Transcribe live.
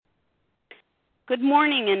Good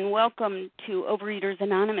morning and welcome to Overeaters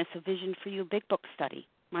Anonymous, a Vision for You Big Book study.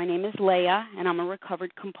 My name is Leah and I'm a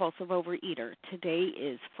recovered compulsive overeater. Today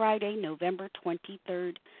is Friday, November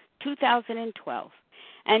 23rd, 2012.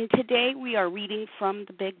 And today we are reading from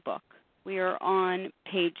the Big Book. We are on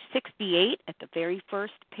page 68 at the very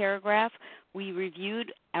first paragraph. We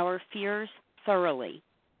reviewed our fears thoroughly.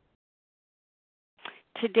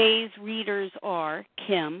 Today's readers are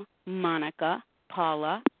Kim, Monica,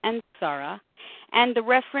 Paula, and Sarah. And the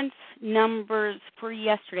reference numbers for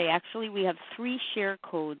yesterday, actually we have 3 share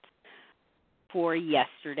codes for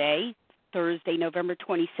yesterday, Thursday, November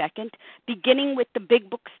 22nd, beginning with the Big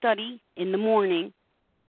Book study in the morning,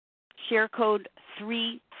 share code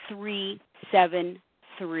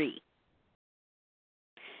 3373.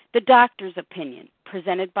 The Doctor's Opinion,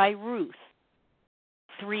 presented by Ruth,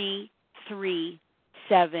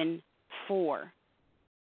 3374.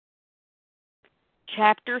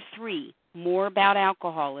 Chapter 3, More About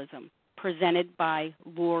Alcoholism, presented by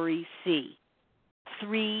Lori C.,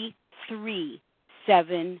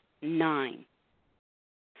 3379.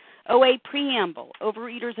 OA Preamble.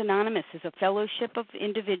 Overeaters Anonymous is a fellowship of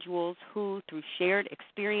individuals who, through shared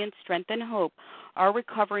experience, strength, and hope, are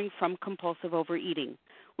recovering from compulsive overeating.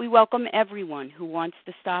 We welcome everyone who wants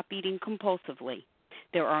to stop eating compulsively.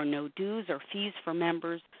 There are no dues or fees for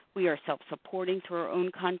members. We are self-supporting through our own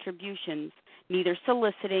contributions, neither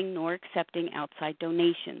soliciting nor accepting outside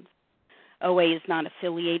donations. OA is not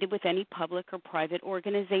affiliated with any public or private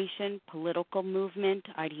organization, political movement,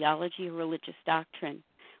 ideology, or religious doctrine.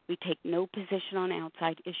 We take no position on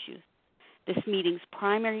outside issues. This meeting's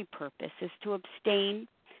primary purpose is to abstain,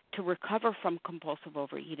 to recover from compulsive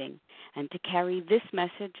overeating, and to carry this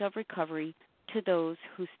message of recovery to those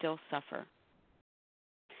who still suffer.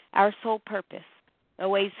 Our sole purpose.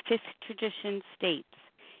 OA's 5th tradition states,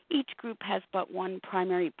 each group has but one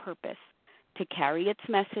primary purpose, to carry its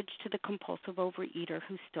message to the compulsive overeater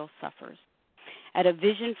who still suffers. At a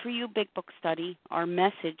Vision for You Big Book study, our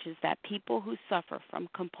message is that people who suffer from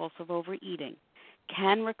compulsive overeating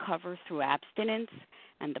can recover through abstinence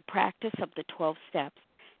and the practice of the 12 steps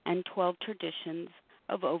and 12 traditions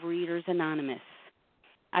of Overeaters Anonymous.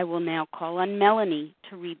 I will now call on Melanie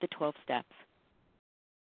to read the 12 steps.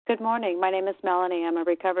 Good morning. My name is Melanie. I'm a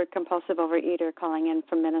recovered compulsive overeater calling in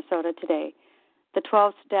from Minnesota today. The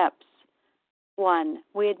 12 steps. 1.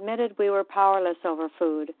 We admitted we were powerless over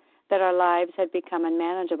food, that our lives had become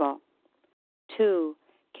unmanageable. 2.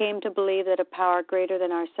 Came to believe that a power greater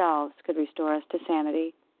than ourselves could restore us to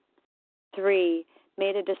sanity. 3.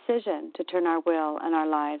 Made a decision to turn our will and our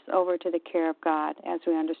lives over to the care of God as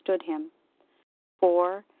we understood Him.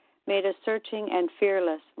 4. Made a searching and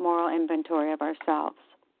fearless moral inventory of ourselves.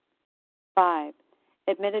 5.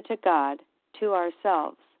 Admitted to God, to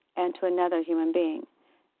ourselves, and to another human being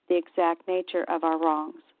the exact nature of our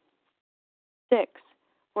wrongs. 6.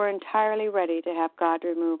 We're entirely ready to have God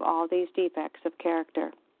remove all these defects of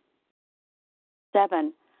character.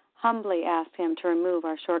 7. Humbly asked Him to remove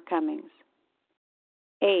our shortcomings.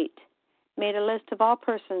 8. Made a list of all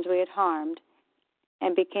persons we had harmed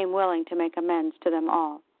and became willing to make amends to them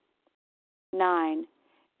all. 9.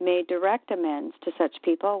 Made direct amends to such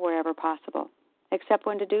people wherever possible, except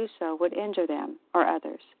when to do so would injure them or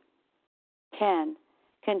others. 10.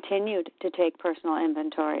 Continued to take personal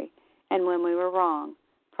inventory, and when we were wrong,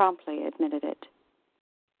 promptly admitted it.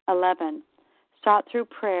 11. Sought through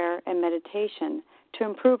prayer and meditation to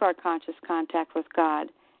improve our conscious contact with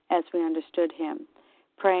God as we understood Him,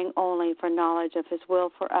 praying only for knowledge of His will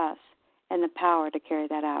for us and the power to carry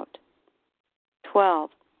that out. 12.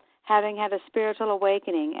 Having had a spiritual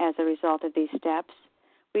awakening as a result of these steps,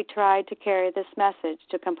 we tried to carry this message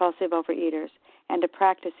to compulsive overeaters and to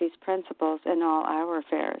practice these principles in all our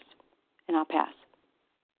affairs. And I'll pass.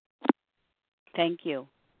 Thank you.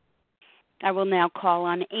 I will now call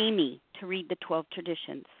on Amy to read the 12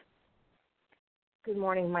 traditions. Good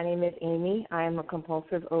morning. My name is Amy. I am a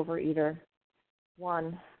compulsive overeater.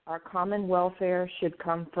 1. Our common welfare should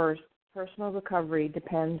come first. Personal recovery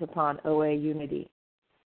depends upon OA unity.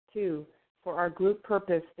 2. For our group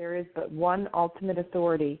purpose, there is but one ultimate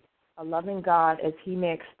authority, a loving God as He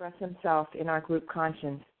may express Himself in our group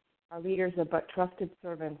conscience. Our leaders are but trusted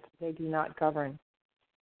servants. They do not govern.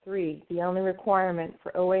 3. The only requirement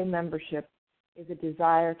for OA membership is a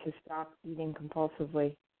desire to stop eating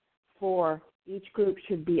compulsively. 4. Each group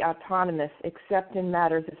should be autonomous except in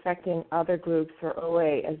matters affecting other groups or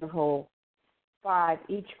OA as a whole. 5.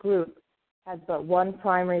 Each group has but one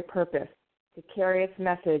primary purpose, to carry its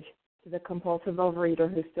message to the compulsive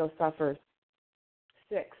overeater who still suffers.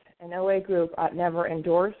 6. An OA group ought never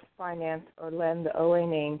endorse, finance, or lend the OA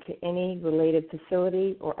name to any related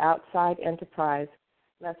facility or outside enterprise,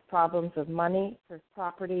 lest problems of money,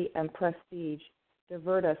 property, and prestige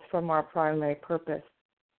divert us from our primary purpose.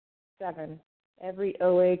 7. Every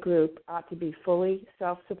OA group ought to be fully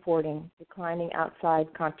self-supporting, declining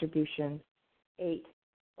outside contributions. 8.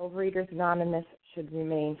 Overeaters Anonymous should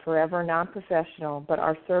remain forever non-professional, but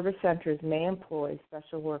our service centers may employ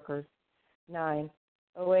special workers. 9.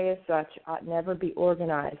 OA as such ought never be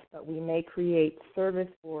organized, but we may create service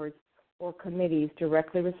boards or committees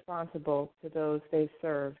directly responsible to those they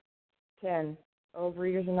serve. 10.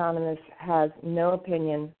 Overeaters Anonymous has no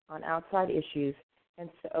opinion on outside issues,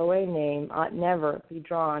 hence the OA name ought never be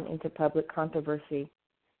drawn into public controversy.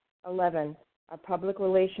 11. Our public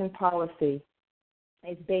relation policy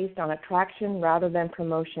is based on attraction rather than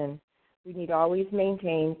promotion. We need always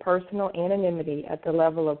maintain personal anonymity at the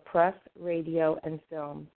level of press, radio, and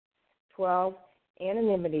film. 12.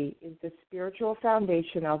 Anonymity is the spiritual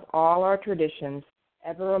foundation of all our traditions,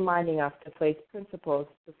 ever reminding us to place principles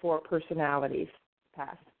before personalities.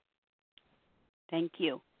 Pass. Thank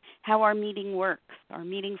you. How our meeting works. Our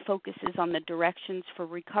meeting focuses on the directions for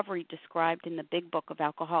recovery described in the Big Book of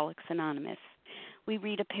Alcoholics Anonymous. We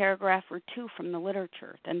read a paragraph or two from the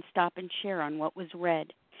literature, then stop and share on what was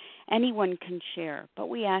read. Anyone can share, but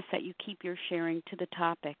we ask that you keep your sharing to the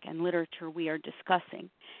topic and literature we are discussing,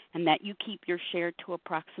 and that you keep your share to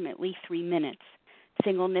approximately 3 minutes.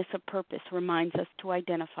 Singleness of purpose reminds us to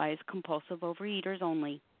identify as compulsive overeaters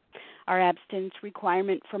only. Our abstinence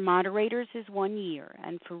requirement for moderators is 1 year,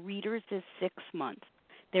 and for readers is 6 months.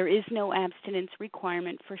 There is no abstinence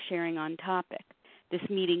requirement for sharing on topic. This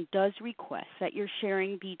meeting does request that your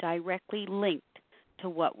sharing be directly linked to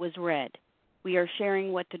what was read. We are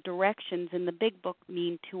sharing what the directions in the Big Book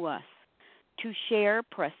mean to us. To share,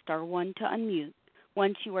 press *1 to unmute.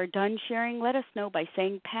 Once you are done sharing, let us know by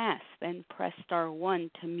saying pass, then press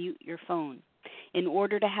 *1 to mute your phone. In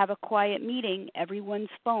order to have a quiet meeting, everyone's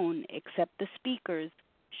phone, except the speaker's,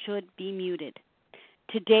 should be muted.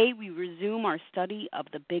 Today we resume our study of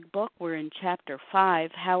the Big Book. We're in Chapter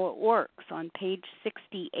 5, How It Works, on page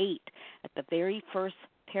 68, at the very first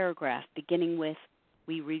paragraph, beginning with,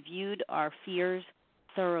 we reviewed our fears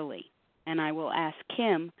thoroughly. And I will ask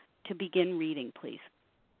Kim to begin reading, please.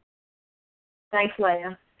 Thanks,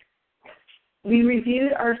 Leah. We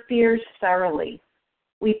reviewed our fears thoroughly.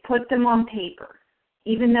 We put them on paper,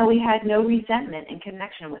 even though we had no resentment in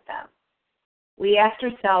connection with them. We asked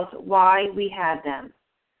ourselves why we had them.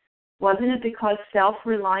 Wasn't it because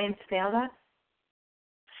self-reliance failed us?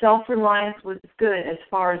 Self-reliance was good as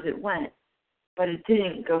far as it went, but it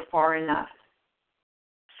didn't go far enough.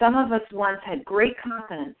 Some of us once had great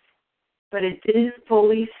confidence, but it didn't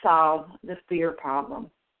fully solve the fear problem,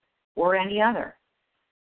 or any other.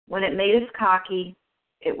 When it made us cocky,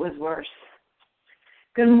 it was worse.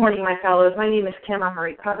 Good morning, my fellows. My name is Kim. I'm a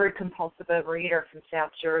recovered compulsive overeater from South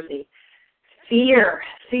Jersey. Fear.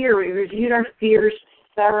 We reviewed our fears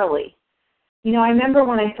thoroughly. You know, I remember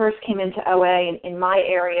when I first came into OA, and in my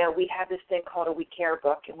area, we had this thing called a We Care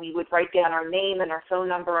book, and we would write down our name and our phone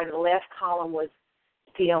number, and the last column was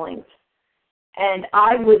feelings. And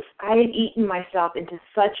I had eaten myself into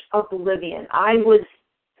such oblivion. I was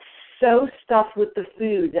so stuffed with the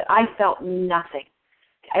food that I felt nothing.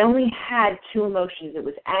 I only had 2 emotions. It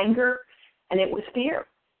was anger and it was fear.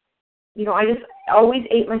 You know, I just always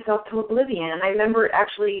ate myself to oblivion. And I remember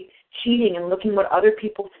actually cheating and looking what other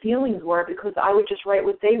people's feelings were because I would just write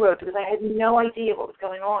what they wrote because I had no idea what was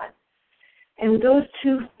going on. And those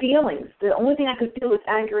 2 feelings, the only thing I could feel was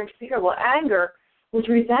anger and fear. Well, anger was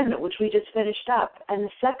resentment, which we just finished up. And the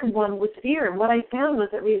second one was fear. And what I found was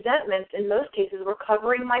that resentments, in most cases, were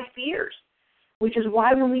covering my fears, which is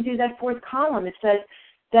why when we do that 4th column, it says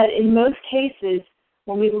that in most cases,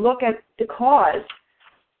 when we look at the cause,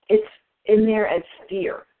 it's in there as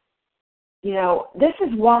fear. You know, this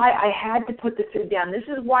is why I had to put the food down. This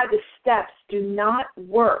is why the steps do not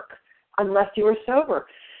work unless you are sober,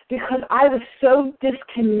 because I was so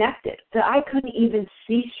disconnected that I couldn't even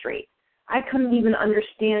see straight. I couldn't even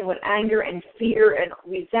understand what anger and fear and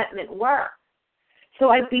resentment were. So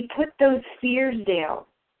we put those fears down.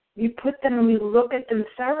 We put them and we look at them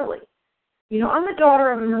thoroughly. You know, I'm the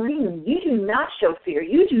daughter of a Marine. You do not show fear.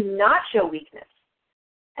 You do not show weakness.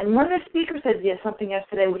 And one of the speakers said something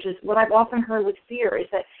yesterday, which is what I've often heard with fear, is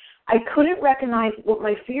that I couldn't recognize what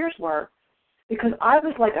my fears were because I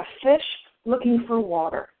was like a fish looking for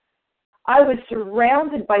water. I was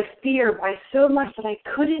surrounded by fear by so much that I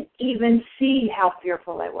couldn't even see how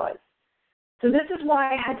fearful I was. So this is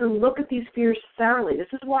why I had to look at these fears thoroughly.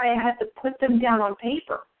 This is why I had to put them down on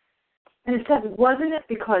paper. And it says, wasn't it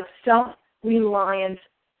because self-reliance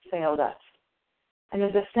failed us? And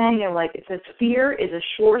there's a saying it says, fear is a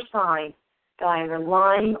sure sign that I am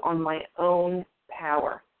relying on my own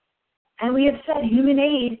power. And we have said human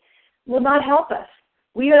aid will not help us.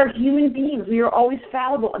 We are human beings. We are always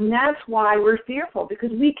fallible. And that's why we're fearful,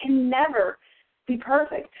 because we can never be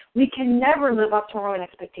perfect. We can never live up to our own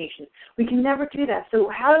expectations. We can never do that. So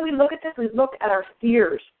how do we look at this? We look at our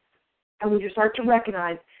fears, and we just start to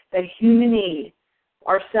recognize that human aid,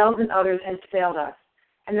 ourselves and others, has failed us.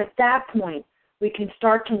 And at that point, we can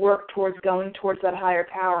start to work towards going towards that higher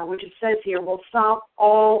power, which it says here will solve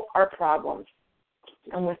all our problems.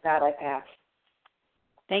 And with that, I pass.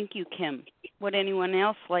 Thank you, Kim. Would anyone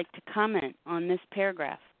else like to comment on this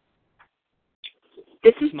paragraph?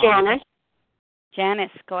 This is Janice.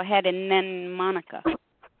 Janice, go ahead, and then Monica.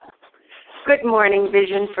 Good morning,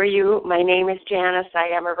 Vision for You. My name is Janice. I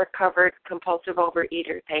am a recovered compulsive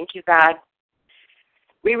overeater. Thank you, God.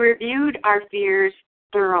 We reviewed our fears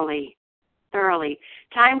thoroughly.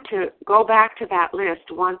 Time to go back to that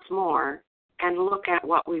list once more and look at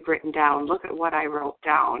what we've written down. Look at what I wrote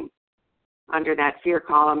down under that fear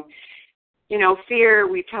column. Fear,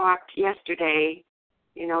 we talked yesterday,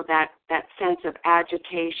 that sense of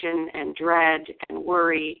agitation and dread and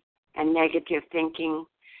worry and negative thinking.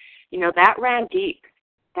 That ran deep.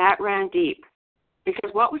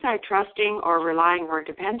 Because what was I trusting or relying or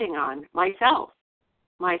depending on? Myself.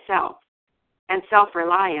 And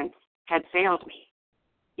self-reliance had failed me.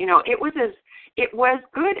 It was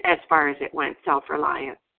good as far as it went,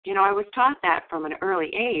 self-reliance. I was taught that from an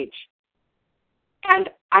early age. And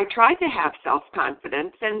I tried to have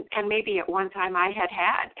self-confidence, and maybe at one time I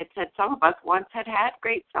had. It said some of us once had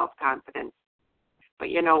great self-confidence. But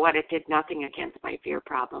you know what? It did nothing against my fear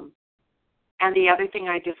problem. And the other thing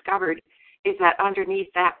I discovered is that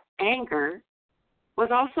underneath that anger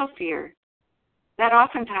was also fear. That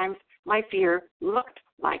oftentimes my fear looked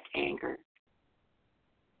like anger,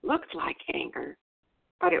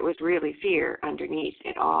 but it was really fear underneath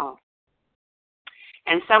it all.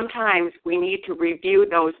 And sometimes we need to review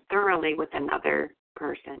those thoroughly with another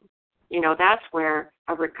person. That's where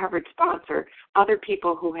a recovered sponsor, other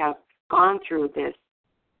people who have gone through this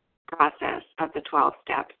process of the 12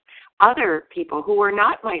 steps, other people who were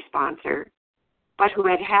not my sponsor, but who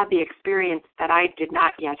had the experience that I did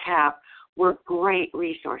not yet have, were great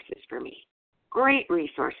resources for me.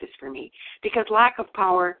 Because lack of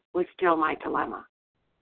power was still my dilemma.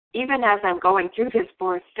 Even as I'm going through this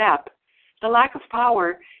 4th step, the lack of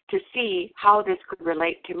power to see how this could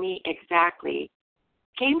relate to me exactly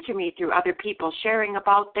came to me through other people sharing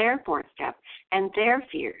about their 4th step and their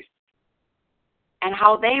fears and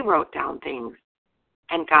how they wrote down things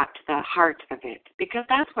and got to the heart of it. Because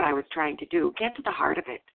that's what I was trying to do, get to the heart of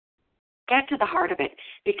it.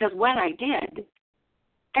 Because when I did,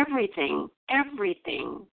 everything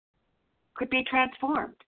could be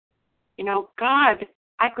transformed. God,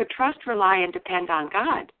 I could trust, rely, and depend on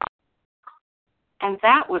God. And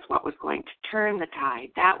that was what was going to turn the tide.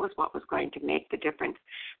 That was what was going to make the difference.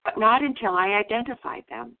 But not until I identified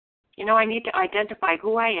them. I need to identify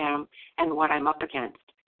who I am and what I'm up against.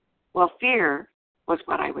 Well, fear was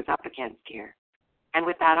what I was up against here. And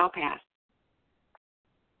with that, I'll pass.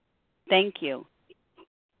 Thank you.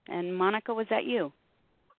 And Monica, was that you?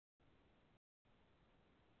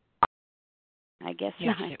 I guess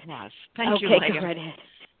yes, not. It was. Thank you, Leah. Okay, go right ahead.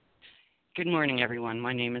 Good morning, everyone.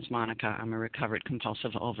 My name is Monica. I'm a recovered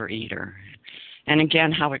compulsive overeater. And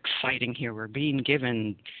again, how exciting here. We're being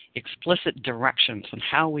given explicit directions on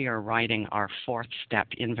how we are writing our 4th step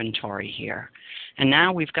inventory here. And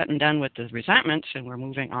now we've gotten done with the resentments and we're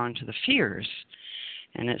moving on to the fears.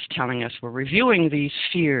 And it's telling us we're reviewing these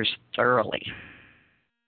fears thoroughly.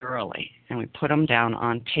 And we put them down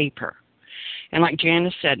on paper. And like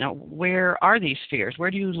Janice said, now where are these fears? Where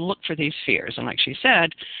do you look for these fears? And like she said,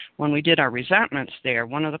 when we did our resentments there,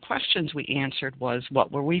 one of the questions we answered was,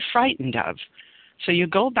 what were we frightened of? So you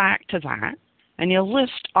go back to that and you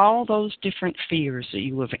list all those different fears that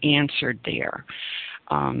you have answered there.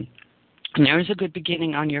 And there's a good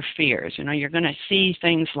beginning on your fears. You're going to see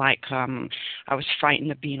things like I was frightened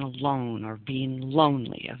of being alone or being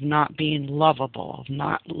lonely, of not being lovable, of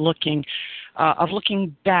not looking, of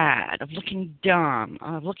looking bad, of looking dumb,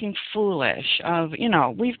 of looking foolish,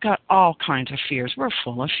 we've got all kinds of fears. We're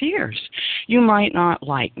full of fears. You might not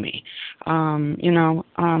like me. I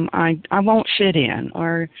won't fit in,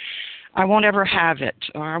 or I won't ever have it,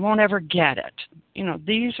 or I won't ever get it.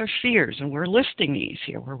 These are fears, and we're listing these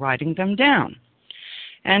here. We're writing them down.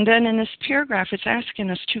 And then in this paragraph, it's asking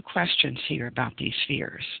us 2 questions here about these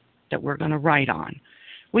fears that we're going to write on.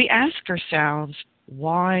 We ask ourselves,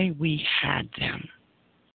 why we had them.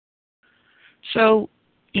 So,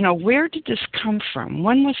 where did this come from?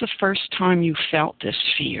 When was the first time you felt this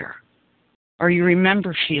fear? Or you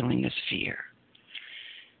remember feeling this fear?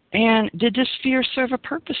 And did this fear serve a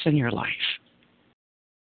purpose in your life?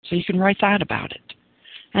 So you can write that about it.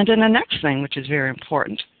 And then the next thing, which is very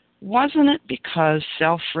important, wasn't it because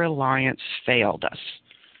self-reliance failed us?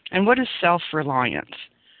 And what is self-reliance?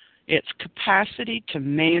 It's capacity to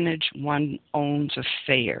manage one's own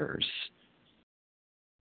affairs.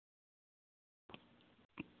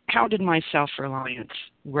 How did my self-reliance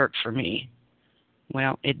work for me?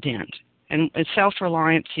 Well, it didn't. And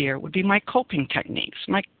self-reliance here would be my coping techniques,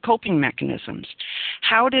 my coping mechanisms.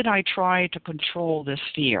 How did I try to control this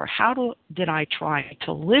fear? How did I try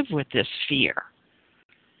to live with this fear?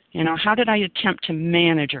 How did I attempt to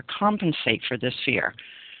manage or compensate for this fear?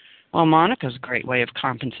 Well, Monica's great way of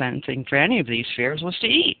compensating for any of these fears was to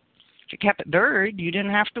eat. If you kept it buried, you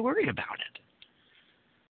didn't have to worry about it.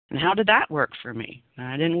 And how did that work for me?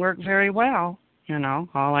 That didn't work very well.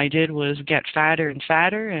 All I did was get fatter and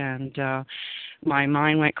fatter, and my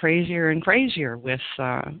mind went crazier and crazier with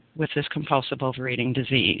this compulsive overeating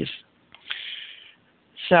disease.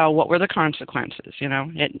 So what were the consequences?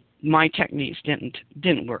 My techniques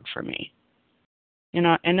didn't work for me.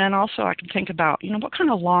 And then also I can think about, what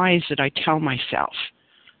kind of lies did I tell myself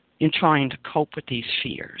in trying to cope with these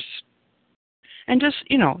fears? And just,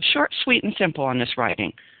 short, sweet, and simple on this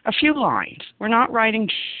writing. A few lines. We're not writing.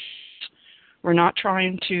 We're not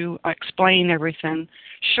trying to explain everything.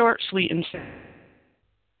 Short, sweet, and simple.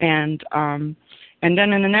 And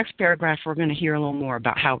then in the next paragraph, we're going to hear a little more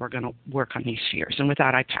about how we're going to work on these fears. And with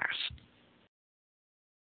that, I pass.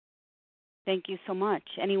 Thank you so much.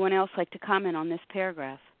 Anyone else like to comment on this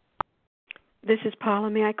paragraph? This is Paula.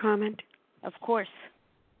 May I comment? Of course.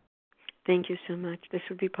 Thank you so much. This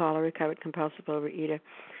would be Paula, recovered compulsive overeater.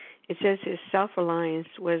 It says his self-reliance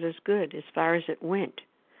was as good as far as it went,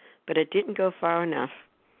 but it didn't go far enough.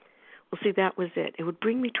 Well, see, that was it. It would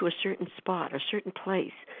bring me to a certain spot, a certain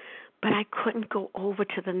place, but I couldn't go over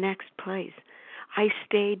to the next place. I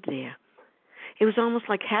stayed there. It was almost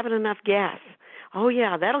like having enough gas. Oh,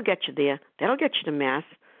 yeah, that'll get you there. That'll get you to Mass.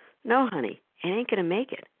 No, honey, it ain't going to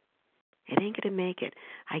make it. It ain't going to make it.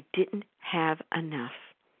 I didn't have enough.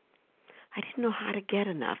 I didn't know how to get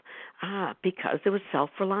enough. Because there was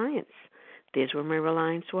self-reliance. There's where my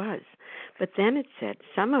reliance was. But then it said,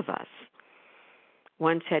 some of us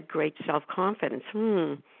once had great self-confidence.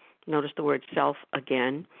 Notice the word self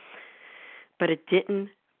again. But it didn't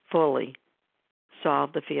fully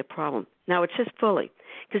solve the fear problem. Now, it says fully,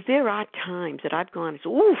 because there are times that I've gone and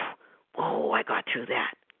said, I got through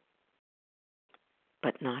that.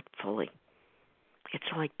 But not fully. It's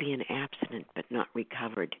like being abstinent but not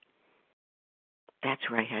recovered. That's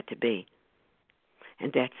where I had to be.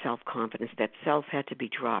 And that self-confidence, that self had to be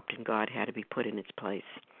dropped and God had to be put in its place.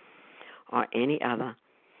 Or any other.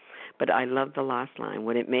 But I love the last line.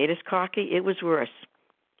 When it made us cocky, it was worse.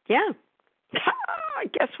 Yeah.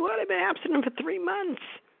 Guess what? I've been abstinent for 3 months.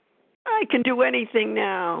 I can do anything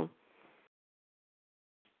now.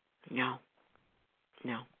 No.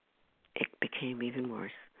 It became even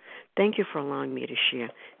worse. Thank you for allowing me to share.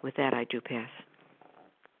 With that, I do pass.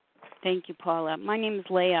 Thank you, Paula. My name is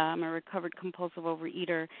Leah. I'm a recovered compulsive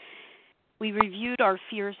overeater. We reviewed our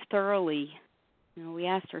fears thoroughly. We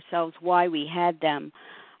asked ourselves why we had them.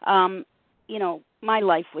 My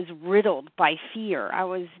life was riddled by fear. I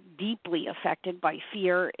was deeply affected by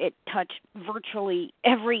fear. It touched virtually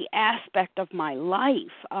every aspect of my life.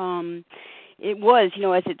 It was,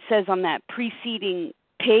 as it says on that preceding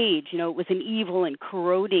page, it was an evil and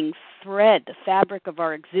corroding thread. The fabric of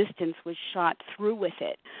our existence was shot through with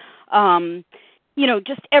it.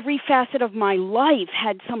 Just every facet of my life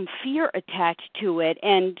had some fear attached to it,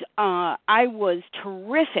 and I was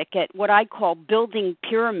terrific at what I call building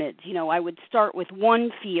pyramids. I would start with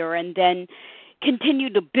one fear and then continue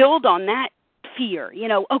to build on that fear.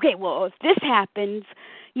 Okay, well, if this happens,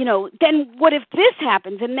 then what if this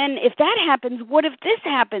happens? And then if that happens, what if this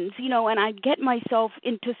happens? And I'd get myself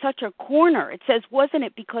into such a corner. It says, wasn't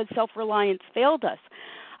it because self-reliance failed us?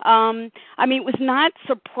 It was not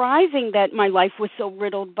surprising that my life was so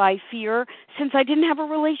riddled by fear since I didn't have a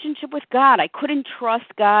relationship with God. I couldn't trust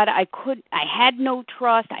God. I had no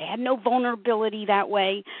trust. I had no vulnerability that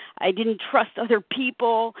way. I didn't trust other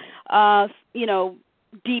people,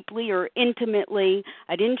 deeply or intimately.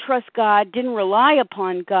 I didn't trust God, didn't rely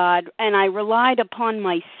upon God, and I relied upon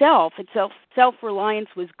myself. And self-reliance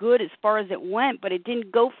was good as far as it went, but it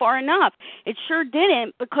didn't go far enough. It sure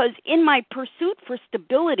didn't, because in my pursuit for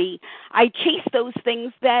stability, I chased those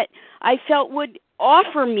things that I felt would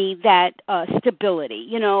offer me that stability,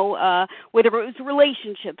 whether it was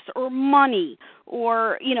relationships or money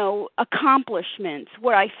or, accomplishments,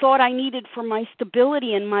 what I thought I needed for my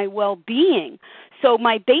stability and my well-being. So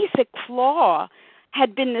my basic flaw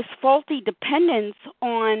had been this faulty dependence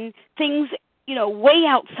on things, way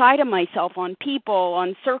outside of myself, on people,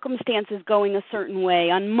 on circumstances going a certain way,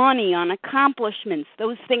 on money, on accomplishments,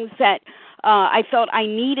 those things that I felt I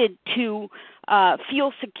needed to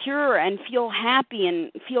feel secure and feel happy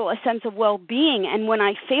and feel a sense of well-being. And when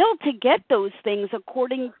I failed to get those things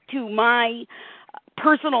according to my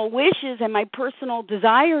personal wishes and my personal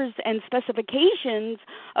desires and specifications,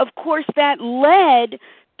 of course that led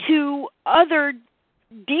to other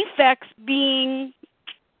defects being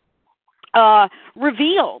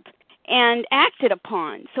revealed and acted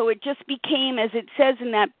upon. So it just became, as it says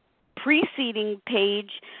in that preceding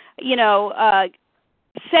page,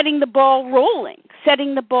 setting the ball rolling.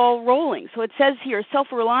 So it says here,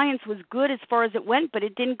 self-reliance was good as far as it went, but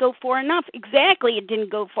it didn't go far enough. Exactly, it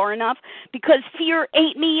didn't go far enough because fear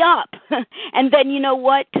ate me up. And then,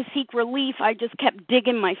 to seek relief, I just kept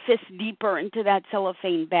digging my fist deeper into that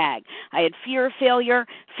cellophane bag. I had fear of failure,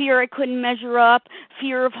 fear I couldn't measure up,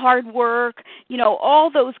 fear of hard work,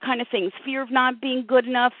 all those kind of things, fear of not being good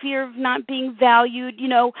enough, fear of not being valued.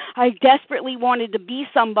 I desperately wanted to be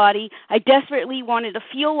somebody. I desperately wanted to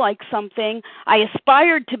feel like something. I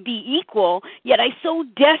aspired to be equal, yet I so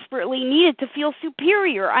desperately needed to feel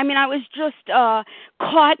superior. I mean, I was just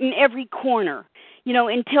caught in every corner,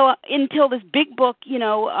 until this big book,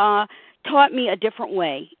 taught me a different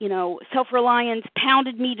way. Self-reliance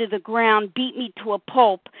pounded me to the ground, beat me to a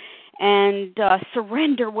pulp, and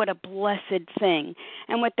surrender, what a blessed thing.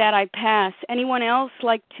 And with that, I pass. Anyone else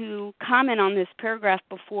like to comment on this paragraph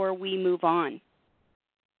before we move on?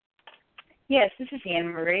 Yes, this is Anne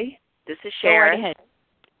Marie. This is Sharon. Go right ahead.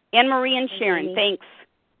 Anne Marie and Sharon, Amy. thanks.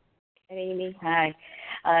 And Amy. Hi.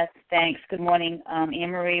 Thanks. Good morning.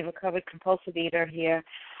 Anne Marie, recovered compulsive eater here.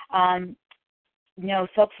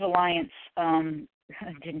 Self-reliance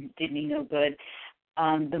didn't me no good.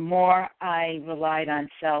 The more I relied on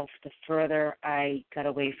self, the further I got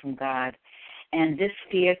away from God. And this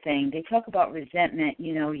fear thing, they talk about resentment.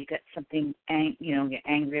 You get something, you're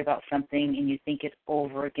angry about something, and you think it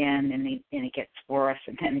over again, and it gets worse,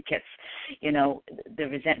 and then it gets, the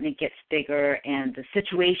resentment gets bigger, and the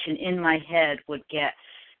situation in my head would get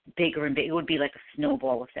bigger and bigger. It would be like a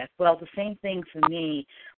snowball effect. Well, the same thing for me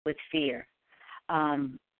with fear.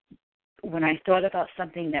 When I thought about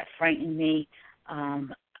something that frightened me,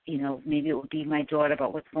 maybe it would be my daughter,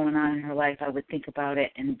 about what's going on in her life, I would think about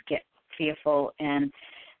it and get fearful and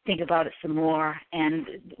think about it some more. And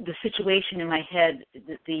the situation in my head,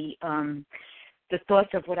 the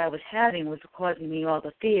thoughts of what I was having was causing me all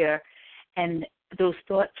the fear, and those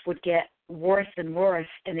thoughts would get worse and worse,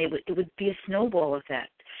 and it would be a snowball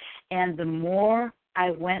effect. And the more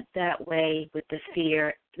I went that way with the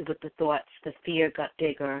fear, with the thoughts, the fear got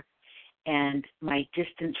bigger, and my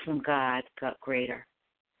distance from God got greater.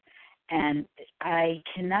 And I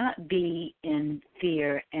cannot be in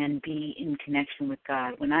fear and be in connection with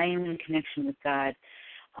God. When I am in connection with God,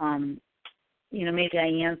 maybe I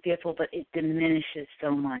am fearful, but it diminishes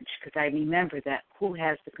so much because I remember that who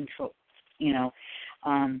has the control,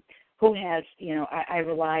 who has, I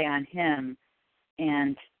rely on Him,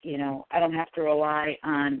 and, I don't have to rely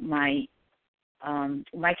on my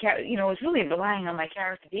character, it's really relying on my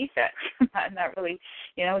character defects. I'm not really,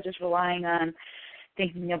 just relying on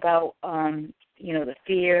thinking about, the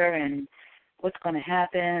fear and what's going to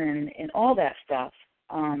happen and all that stuff.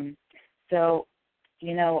 And I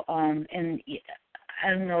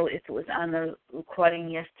don't know if it was on the recording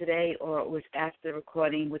yesterday or it was after the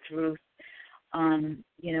recording with Ruth.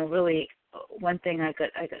 Really, one thing I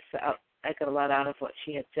got a lot out of what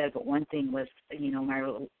she had said, but one thing was,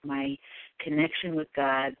 my connection with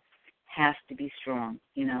God has to be strong.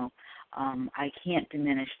 I can't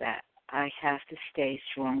diminish that. I have to stay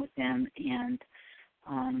strong with Him, and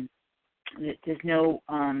there's no.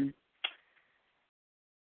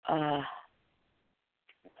 I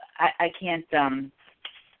can't. I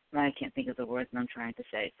can't think of the words I'm trying to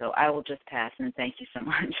say, so I will just pass. And thank you so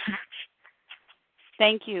much.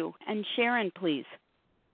 Thank you. And Sharon, please.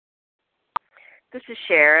 This is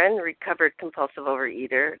Sharon, recovered compulsive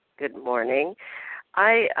overeater. Good morning.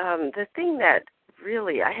 The thing that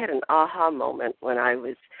really, I had an aha moment when I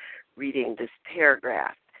was reading this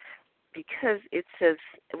paragraph, because it says,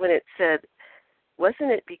 when it said,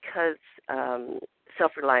 wasn't it because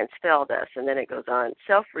self-reliance failed us? And then it goes on,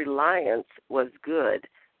 self-reliance was good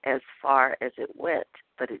as far as it went,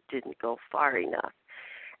 but it didn't go far enough.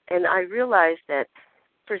 And I realized that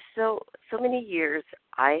for so many years,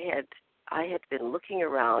 I had been looking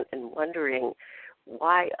around and wondering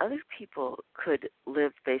why other people could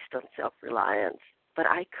live based on self-reliance, but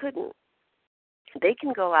I couldn't. They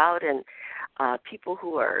can go out and people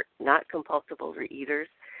who are not compulsive overeaters,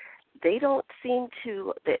 they don't seem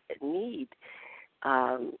to need,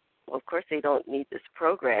 of course they don't need this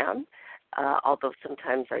program, although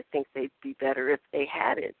sometimes I think they'd be better if they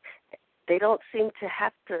had it. They don't seem to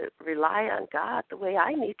have to rely on God the way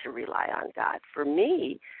I need to rely on God. For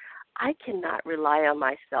me, I cannot rely on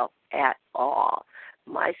myself at all.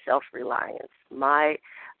 My self-reliance, my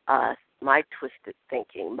twisted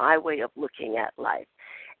thinking, my way of looking at life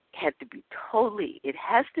has to be totally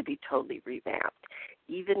revamped.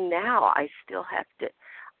 Even now, I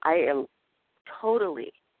am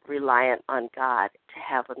totally reliant on God to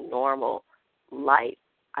have a normal life.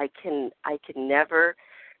 I can never,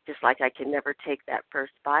 just like I can never take that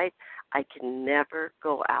first bite, I can never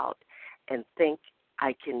go out and think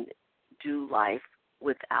I can do life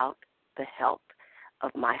without the help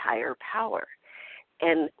of my higher power.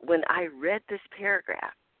 And when I read this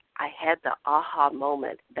paragraph, I had the aha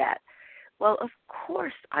moment that, well, of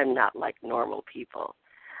course I'm not like normal people.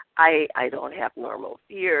 I don't have normal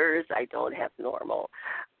fears. I don't have normal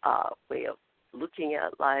way of looking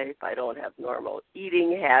at life. I don't have normal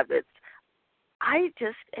eating habits. I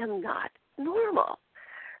just am not normal.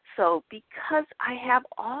 So because I have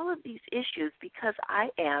all of these issues, because I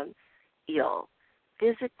am ill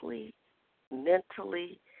physically,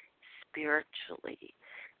 mentally, spiritually,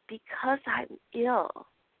 because I'm ill,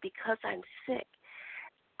 because I'm sick,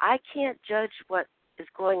 I can't judge what is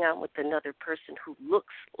going on with another person who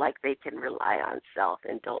looks like they can rely on self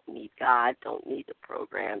and don't need God, don't need the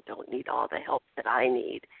program, don't need all the help that I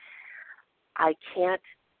need. I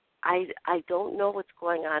don't know what's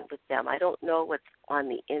going on with them. I don't know what's on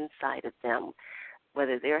the inside of them,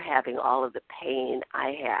 whether they're having all of the pain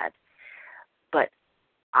I had. But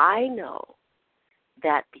I know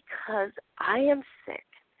that because I am sick,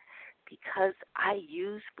 because I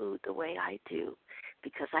use food the way I do,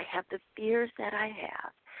 because I have the fears that I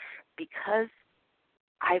have, because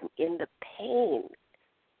I'm in the pain,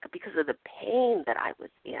 because of the pain that I was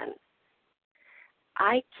in,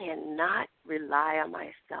 I cannot rely on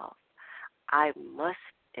myself. I must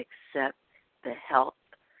accept the help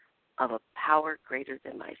of a power greater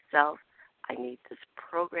than myself. I need this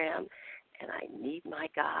program, and I need my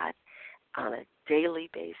God on a daily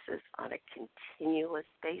basis, on a continuous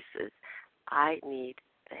basis. I need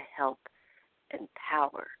the help and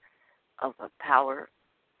power of a power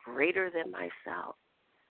greater than myself,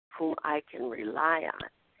 whom I can rely on,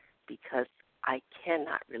 because I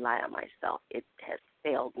cannot rely on myself. It has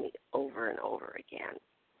failed me over and over again.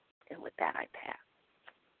 And with that, I pass.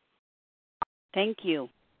 Thank you.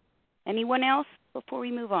 Anyone else before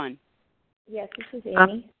we move on? Yes, this is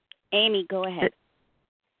Amy. Amy, go ahead.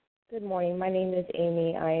 Good morning. My name is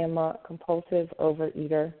Amy. I am a compulsive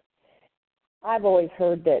overeater. I've always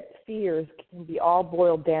heard that fears can be all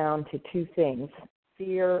boiled down to two things: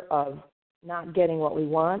 fear of not getting what we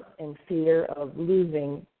want and fear of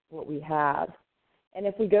losing what we have. And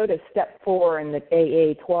if we go to step 4 in the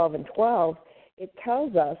AA 12 and 12, it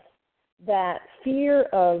tells us that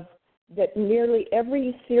that nearly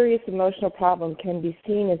every serious emotional problem can be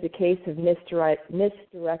seen as a case of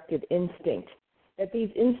misdirected instinct. That these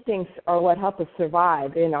instincts are what help us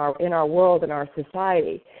survive in our world and our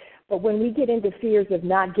society. But when we get into fears of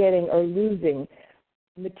not getting or losing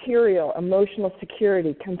material, emotional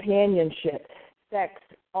security, companionship, sex,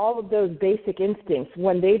 all of those basic instincts,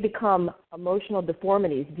 when they become emotional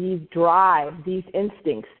deformities, these drives, these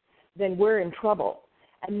instincts, then we're in trouble.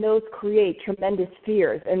 And those create tremendous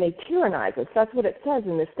fears, and they tyrannize us. That's what it says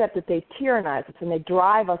in this step, that they tyrannize us and they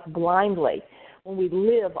drive us blindly when we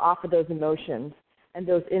live off of those emotions. And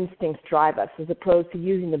those instincts drive us, as opposed to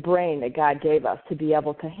using the brain that God gave us to be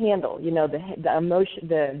able to handle,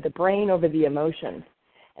 the brain over the emotions.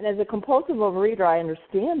 And as a compulsive overeater, I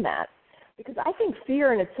understand that, because I think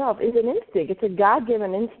fear in itself is an instinct. It's a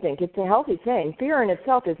God-given instinct. It's a healthy thing. Fear in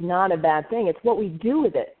itself is not a bad thing. It's what we do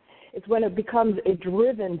with it. It's when it becomes a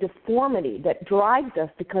driven deformity that drives us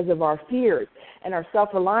because of our fears. And our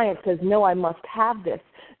self-reliance says, no, I must have this.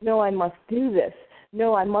 No, I must do this.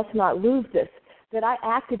 No, I must not lose this. That I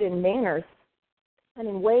acted in manners and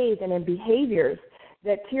in ways and in behaviors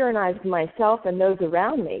that tyrannized myself and those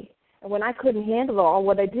around me. And when I couldn't handle it all,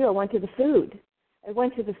 what I do, I went to the food.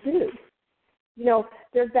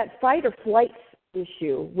 There's that fight or flight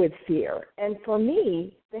issue with fear. And for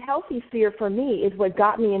me, the healthy fear for me is what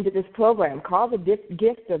got me into this program. Call the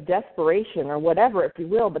gift of desperation or whatever, if you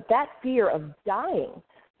will. But that fear of dying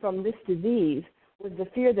from this disease was the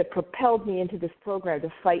fear that propelled me into this program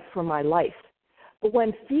to fight for my life. But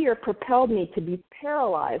when fear propelled me to be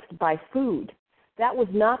paralyzed by food, that was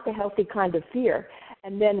not the healthy kind of fear.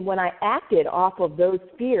 And then when I acted off of those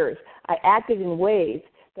fears, I acted in ways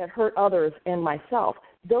that hurt others and myself.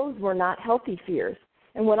 Those were not healthy fears.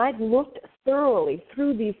 And when I looked thoroughly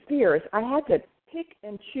through these fears, I had to pick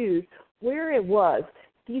and choose where it was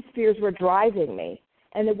these fears were driving me.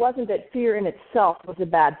 And it wasn't that fear in itself was a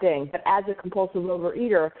bad thing, but as a compulsive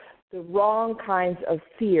overeater, the wrong kinds of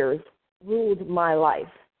fears ruled my life.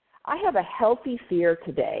 I have a healthy fear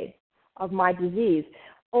today of my disease,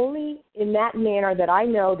 only in that manner that I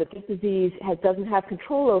know that this disease doesn't have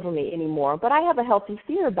control over me anymore, but I have a healthy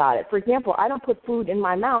fear about it. For example, I don't put food in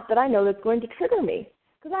my mouth that I know that's going to trigger me,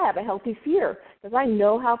 because I have a healthy fear, because I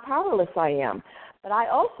know how powerless I am. But I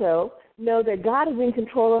also know that God is in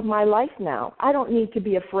control of my life now. I don't need to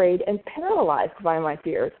be afraid and paralyzed by my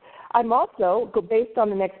fears. I'm also, based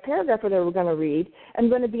on the next paragraph that we're going to read, I'm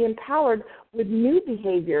going to be empowered with new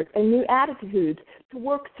behaviors and new attitudes to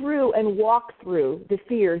work through and walk through the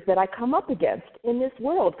fears that I come up against in this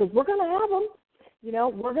world, because we're going to have them.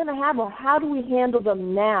 We're going to have them. How do we handle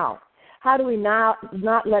them now? How do we not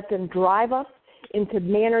let them drive us into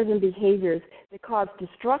manners and behaviors that cause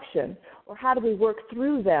destruction? Or how do we work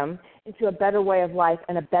through them into a better way of life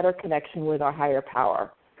and a better connection with our higher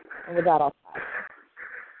power? And with that, I'll pass.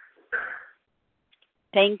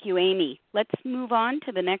 Thank you, Amy. Let's move on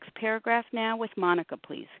to the next paragraph now with Monica,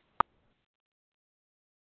 please.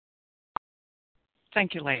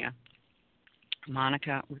 Thank you, Leah.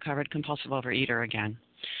 Monica, recovered compulsive overeater again.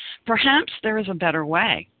 Perhaps there is a better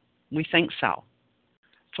way. We think so.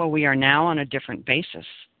 For we are now on a different basis,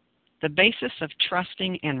 the basis of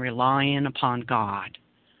trusting and relying upon God.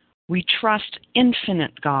 We trust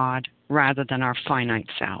infinite God rather than our finite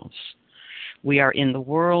selves. We are in the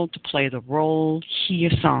world to play the role He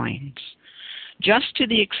assigns, just to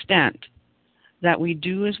the extent that we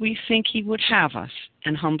do as we think He would have us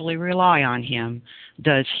and humbly rely on Him,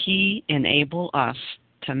 does He enable us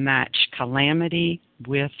to match calamity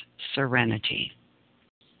with serenity.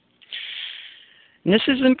 And this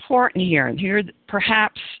is important here. And here,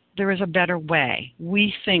 perhaps there is a better way.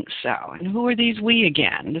 We think so. And who are these we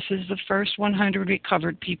again? This is the first 100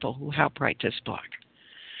 recovered people who helped write this book.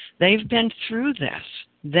 They've been through this.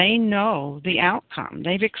 They know the outcome.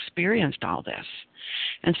 They've experienced all this.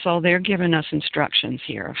 And so they're giving us instructions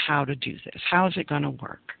here of how to do this. How is it going to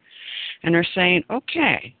work? And they're saying,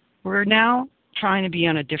 okay, we're now trying to be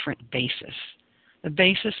on a different basis. The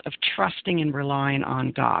basis of trusting and relying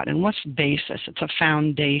on God. And what's basis? It's a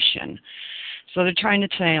foundation. So they're trying to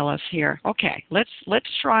tell us here, okay, let's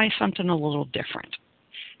try something a little different.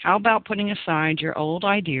 How about putting aside your old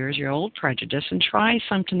ideas, your old prejudice, and try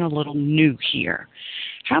something a little new here?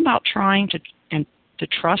 How about trying to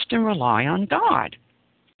trust and rely on God?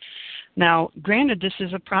 Now, granted, this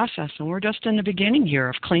is a process, and we're just in the beginning here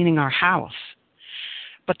of cleaning our house.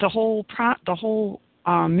 But the whole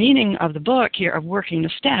meaning of the book here of working the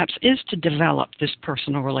steps is to develop this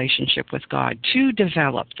personal relationship with God, to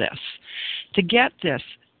develop this, to get this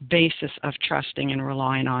basis of trusting and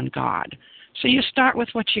relying on God. So you start with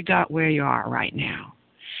what you got where you are right now.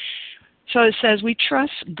 So it says we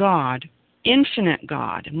trust God, infinite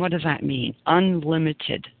God. And what does that mean?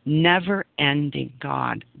 Unlimited, never-ending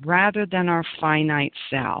God, rather than our finite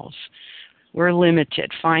selves. We're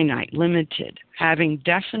limited, finite, limited, having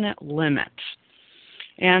definite limits.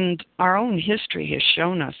 And our own history has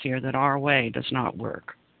shown us here that our way does not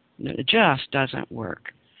work. It just doesn't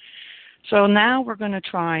work. So now we're going to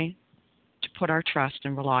try to put our trust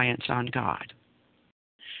and reliance on God.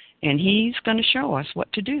 And He's going to show us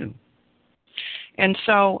what to do. And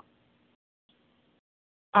so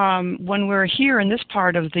when we're here in this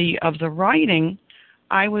part of the writing,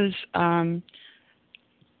 I was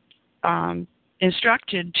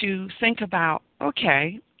instructed to think about,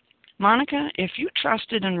 okay, Monica, if you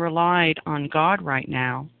trusted and relied on God right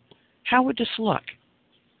now, how would this look?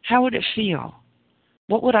 How would it feel?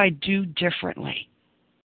 What would I do differently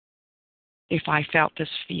if I felt this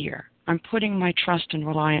fear? I'm putting my trust and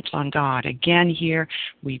reliance on God. Again here,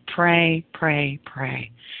 we pray, pray,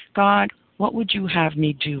 pray. God, what would you have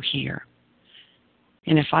me do here?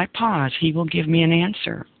 And if I pause, He will give me an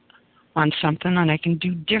answer on something that I can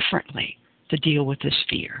do differently to deal with this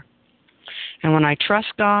fear. And when I trust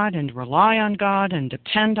God and rely on God and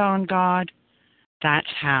depend on God, that's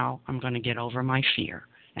how I'm going to get over my fear.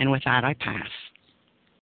 And with that, I pass.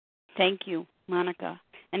 Thank you, Monica.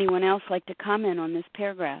 Anyone else like to comment on this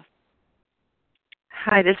paragraph?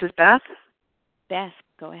 Hi, this is Beth. Beth,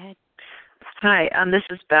 go ahead. Hi, this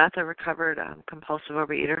is Beth, a recovered compulsive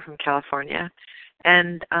overeater from California,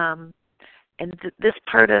 and this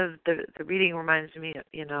part of the reading reminds me,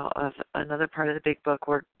 of another part of the big book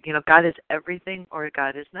where, God is everything or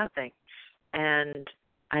God is nothing, and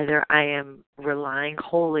either I am relying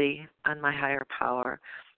wholly on my higher power,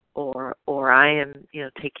 or I am,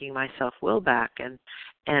 taking my self-will back and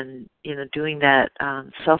doing that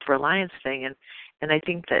self-reliance thing, and I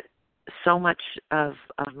think that so much of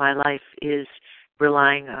my life is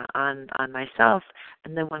relying on myself,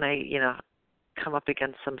 and then when I come up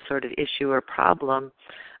against some sort of issue or problem,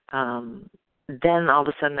 then all of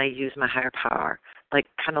a sudden I use my higher power,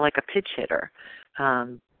 kind of like a pitch hitter,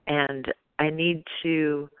 and I need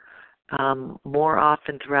to more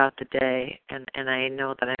often throughout the day, and I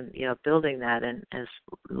know that I'm building that, and as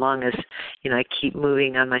long as I keep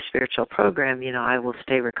moving on my spiritual program, I will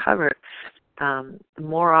stay recovered.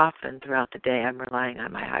 More often throughout the day, I'm relying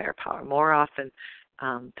on my higher power. More often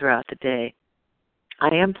throughout the day,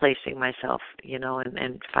 I am placing myself,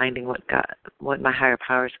 and finding what my higher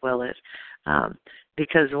power's will is.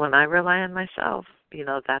 Because when I rely on myself,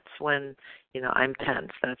 that's when, I'm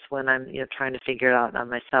tense. That's when I'm, trying to figure it out on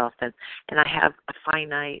myself. And I have a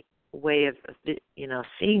finite way of,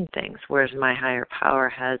 seeing things, whereas my higher power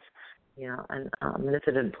has, an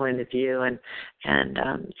omnipotent point of view, and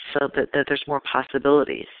so that there's more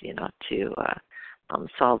possibilities, to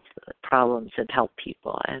solve problems and help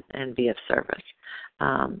people and be of service.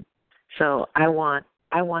 So I want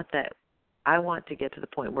that. I want to get to the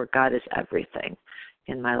point where God is everything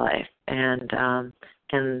in my life, and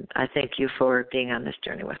I thank you for being on this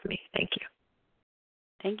journey with me. Thank you.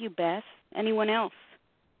 Thank you, Beth. Anyone else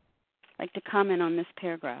like to comment on this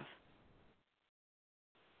paragraph?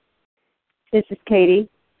 This is Katie.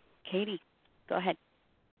 Katie, go ahead.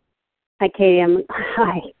 Hi, Katie.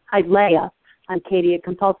 Hi, Leah. I'm Katie, a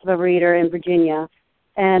compulsive overeater in Virginia.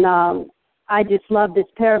 And I just love this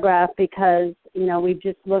paragraph because, we've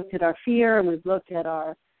just looked at our fear and we've looked at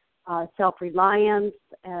our self-reliance.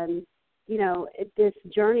 And, this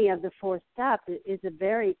journey of the fourth step is a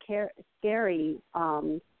very scary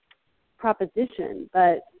proposition.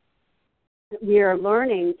 But we are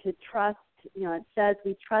learning to trust. It says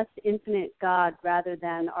we trust infinite God rather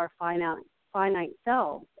than our finite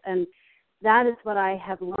selves. And that is what I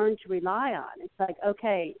have learned to rely on. It's like,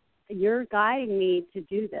 okay, you're guiding me to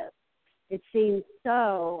do this. It seems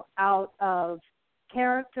so out of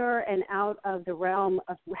character and out of the realm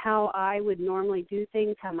of how I would normally do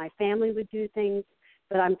things, how my family would do things,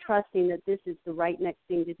 but I'm trusting that this is the right next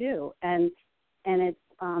thing to do. And it's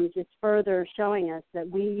just further showing us that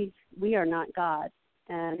we are not God.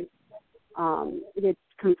 And it's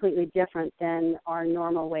completely different than our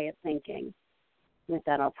normal way of thinking. With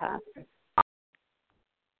that, I'll pass.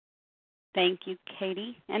 Thank you,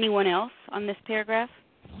 Katie. Anyone else on this paragraph?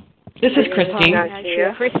 This is Christy.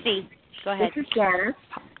 Christy, go ahead. This is Janice.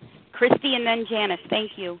 Christy and then Janice.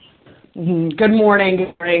 Thank you. Good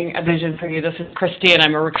morning, A Vision for You. This is Christy, and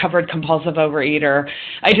I'm a recovered compulsive overeater.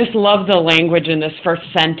 I just love the language in this first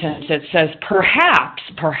sentence. It says,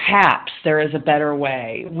 perhaps there is a better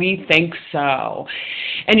way. We think so.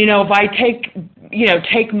 And, if I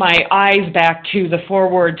take my eyes back to the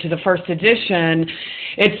foreword to the first edition,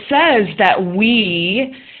 it says that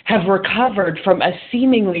we have recovered from a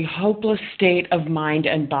seemingly hopeless state of mind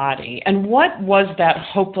and body. And what was that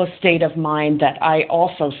hopeless state of mind that I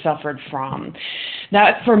also suffered from?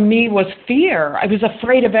 That for me was fear. I was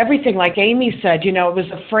afraid of everything. Like Amy said, I was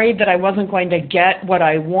afraid that I wasn't going to get what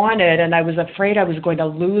I wanted, and I was afraid I was going to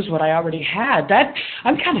lose what I already had. That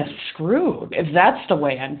I'm kind of screwed if that's the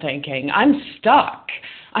way I'm thinking. I'm stuck.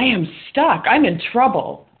 I am stuck. I'm in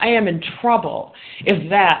trouble. I am in trouble if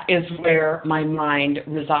that is where my mind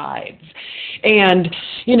resides. And,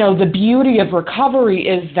 the beauty of recovery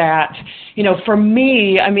is that, for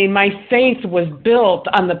me, my faith was built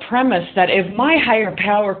on the premise that if my higher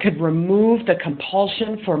power could remove the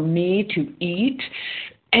compulsion for me to eat,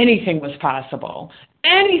 anything was possible.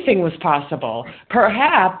 Anything was possible.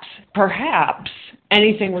 Perhaps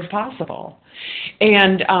anything was possible.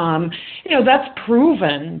 And, that's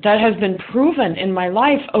proven. That has been proven in my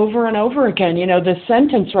life over and over again. The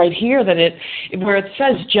sentence right here where it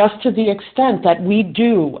says, just to the extent that we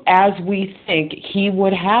do as we think he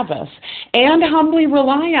would have us and humbly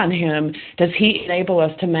rely on him, does he enable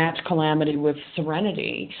us to match calamity with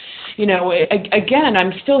serenity. Again,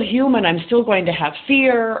 I'm still human. I'm still going to have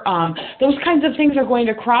fear. Those kinds of things are going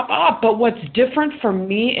to crop up. But what's different for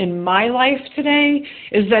me in my life today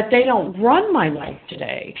is that they don't run run my life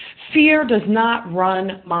today. Fear does not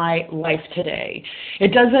run my life today. It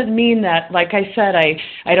doesn't mean that, like I said,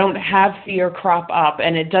 I don't have fear crop up,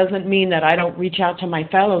 and it doesn't mean that I don't reach out to my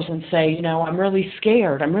fellows and say, I'm really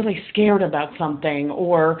scared. I'm really scared about something,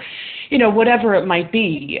 or, whatever it might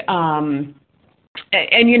be. And,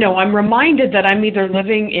 I'm reminded that I'm either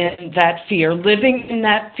living in that fear,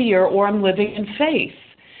 or I'm living in faith.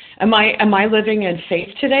 Am I living in faith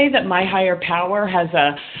today that my higher power has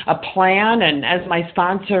a plan? And as my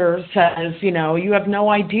sponsor says, you have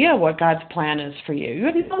no idea what God's plan is for you. You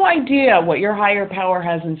have no idea what your higher power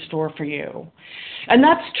has in store for you. And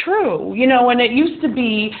that's true, and it used to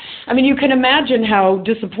be, you can imagine how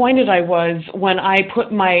disappointed I was when I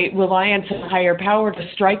put my reliance on higher power to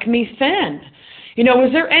strike me thin.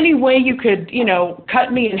 Was there any way you could,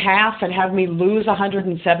 cut me in half and have me lose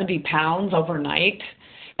 170 pounds overnight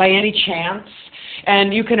by any chance?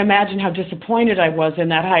 And you can imagine how disappointed I was in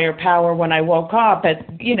that higher power when I woke up at,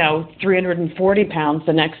 340 pounds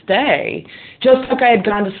the next day, just like I had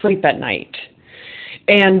gone to sleep at night.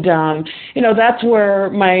 And,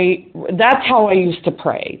 that's how I used to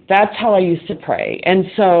pray. And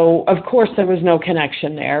so, of course, there was no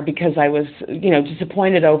connection there because I was,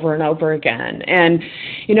 disappointed over and over again. And,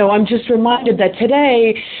 I'm just reminded that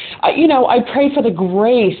today, I pray for the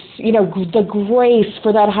grace, the grace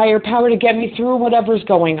for that higher power to get me through whatever's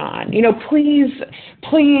going on. Please,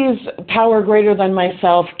 power greater than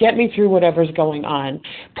myself, get me through whatever's going on.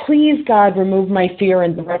 Please, God, remove my fear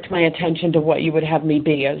and direct my attention to what you would have me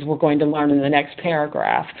be, as we're going to learn in the next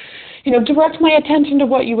paragraph. Direct my attention to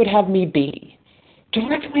what you would have me be.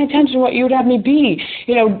 Direct my attention to what you would have me be.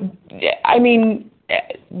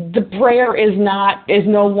 The prayer is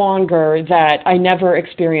no longer that I never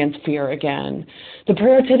experience fear again. The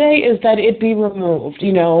prayer today is that it be removed,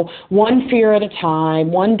 one fear at a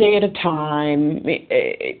time, one day at a time,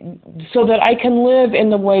 so that I can live in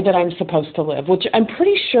the way that I'm supposed to live, which I'm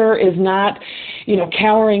pretty sure is not,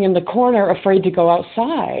 cowering in the corner, afraid to go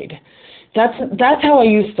outside. That's how I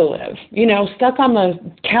used to live, stuck on the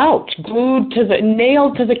couch,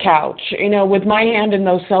 nailed to the couch, with my hand in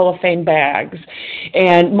those cellophane bags,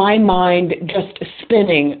 and my mind just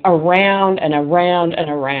spinning around and around and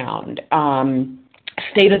around.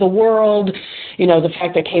 State of the world, the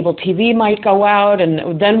fact that cable TV might go out,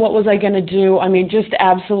 and then what was I going to do? Just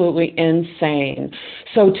absolutely insane.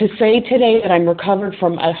 So to say today that I'm recovered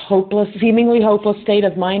from a seemingly hopeless state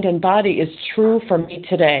of mind and body is true for me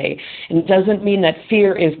today. And it doesn't mean that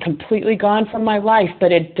fear is completely gone from my life,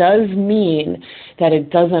 but it does mean that it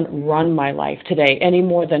doesn't run my life today any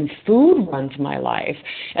more than food runs my life.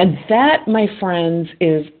 And that, my friends,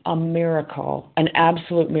 is a miracle, an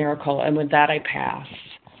absolute miracle. And with that, I pass.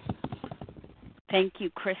 Thank you,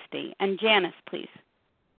 Christy. And Janice, please.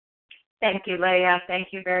 Thank you, Leah. Thank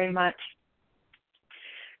you very much.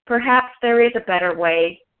 Perhaps there is a better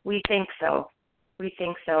way. We think so.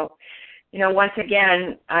 Once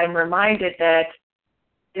again, I'm reminded that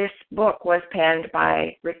this book was penned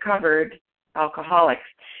by recovered alcoholics.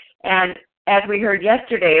 And as we heard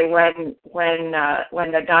yesterday, when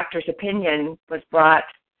the doctor's opinion was brought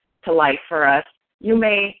to life for us, you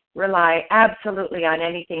may rely absolutely on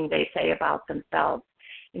anything they say about themselves.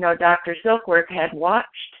 Dr. Silkworth had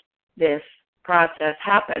watched this process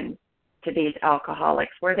happen to these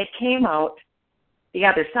alcoholics, where they came out the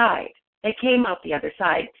other side.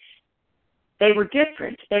 They were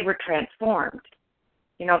different. They were transformed.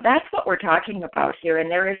 That's what we're talking about here,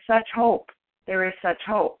 and there is such hope.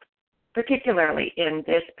 Particularly in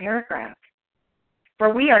this paragraph.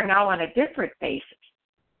 For we are now on a different basis.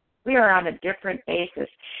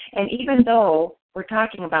 And even though we're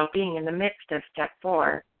talking about being in the midst of step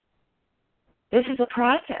 4, this is a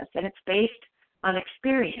process, and it's based on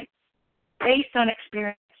experience.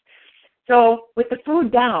 So with the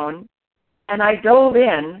food down, and I dove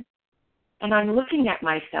in, and I'm looking at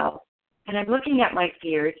myself, and I'm looking at my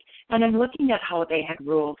fears, and I'm looking at how they had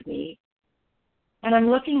ruled me, and I'm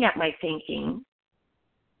looking at my thinking,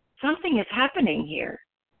 something is happening here.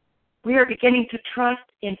 We are beginning to trust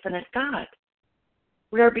infinite God.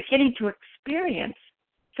 We are beginning to experience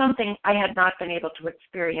something I had not been able to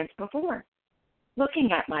experience before,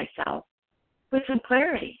 looking at myself with some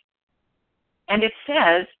clarity. And it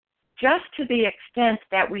says, just to the extent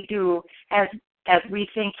that we do as we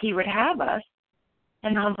think he would have us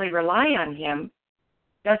and humbly rely on him,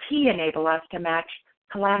 does he enable us to match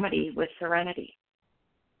calamity with serenity.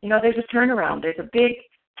 There's a turnaround. There's a big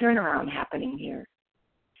turnaround happening here.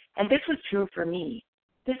 And this was true for me.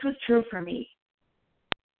 The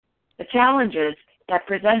challenges that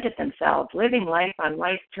presented themselves, living life on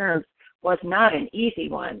life's terms, was not an easy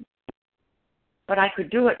one. but I could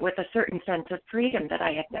do it with a certain sense of freedom that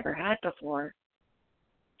I had never had before,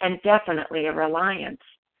 and definitely a reliance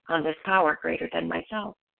on this power greater than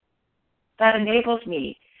myself. That enables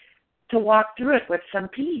me to walk through it with some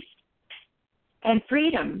peace and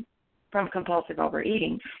freedom from compulsive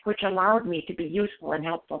overeating, which allowed me to be useful and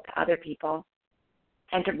helpful to other people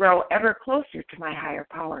and to grow ever closer to my higher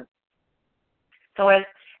power. So as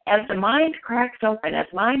the mind cracks open, as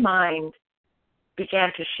my mind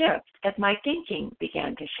began to shift, as my thinking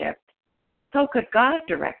began to shift, so could God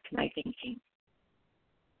direct my thinking.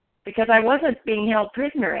 Because I wasn't being held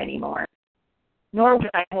prisoner anymore, nor was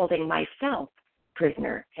I holding myself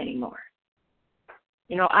prisoner anymore.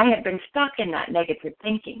 I had been stuck in that negative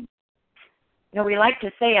thinking. We like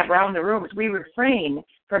to say around the rooms, we refrain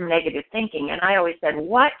from negative thinking. And I always said,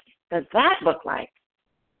 what does that look like?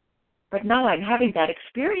 But now I'm having that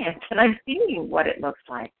experience, and I'm seeing what it looks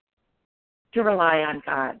like to rely on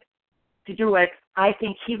God, to do what I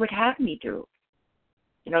think He would have me do.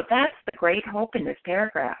 That's the great hope in this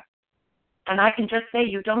paragraph. And I can just say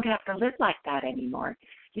you don't have to live like that anymore.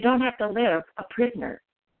 You don't have to live a prisoner,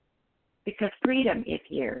 because freedom is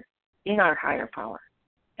here in our higher power.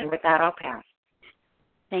 And with that, I'll pass.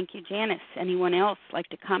 Thank you, Janice. Anyone else like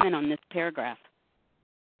to comment on this paragraph?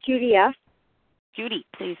 Judy F. Judy,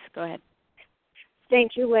 please, go ahead.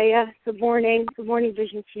 Thank you, Leah. Good morning. Good morning,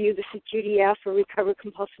 Vision for you. This is Judy F., a recovered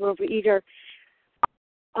compulsive overeater.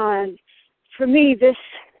 For me, this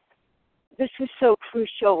was so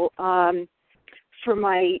crucial for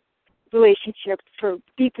my relationship, for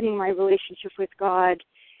deepening my relationship with God.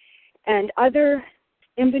 And other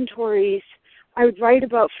inventories, I would write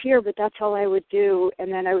about fear, but that's all I would do, and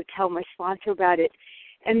then I would tell my sponsor about it.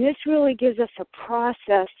 And this really gives us a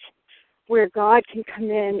process where God can come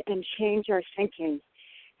in and change our thinking.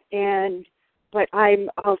 But I'm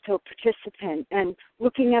also a participant, and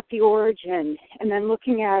looking at the origin, and then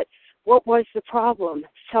looking at what was the problem,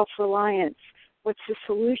 self-reliance, what's the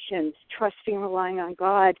solution, trusting and relying on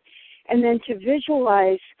God, and then to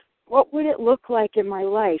visualize what would it look like in my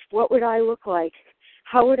life, what would I look like,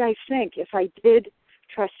 how would I think if I did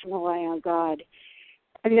trust and rely on God,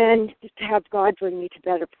 and then to have God bring me to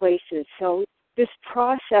better places. So this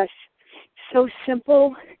process, so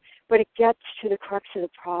simple, but it gets to the crux of the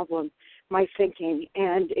problem, my thinking,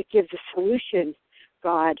 and it gives a solution,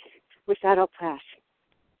 God. With that, I'll pass.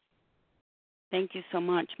 Thank you so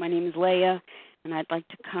much. My name is Leah, and I'd like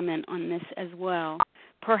to comment on this as well.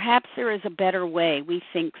 Perhaps there is a better way. We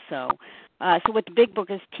think so. So what the Big Book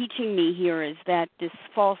is teaching me here is that this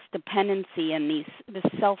false dependency and this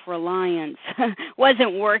self-reliance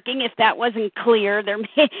wasn't working. If that wasn't clear,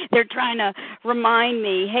 they're trying to remind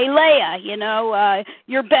me, hey, Leah,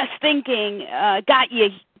 your best thinking got you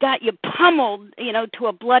pummeled, to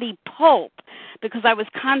a bloody pulp, because I was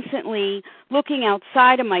constantly looking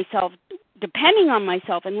outside of myself, depending on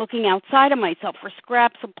myself and looking outside of myself for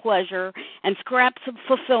scraps of pleasure and scraps of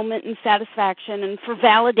fulfillment and satisfaction and for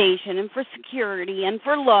validation and for security and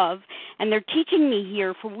for love. And they're teaching me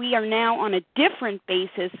here, for we are now on a different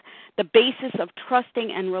basis, the basis of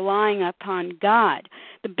trusting and relying upon God.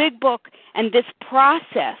 The Big Book and this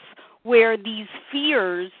process where these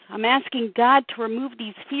fears, I'm asking God to remove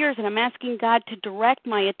these fears, and I'm asking God to direct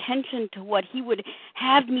my attention to what He would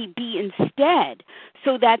have me be instead,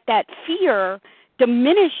 so that fear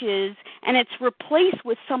diminishes and it's replaced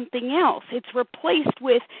with something else. It's replaced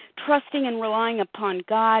with trusting and relying upon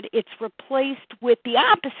God. It's replaced with the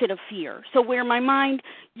opposite of fear. So where my mind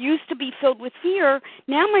used to be filled with fear,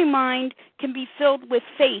 now my mind can be filled with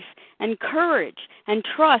faith and courage and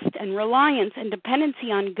trust and reliance and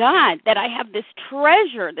dependency on God, that I have this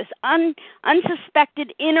treasure, this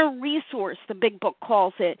unsuspected inner resource, the Big Book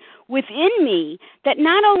calls it, within me, that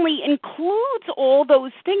not only includes all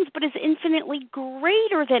those things, but is infinitely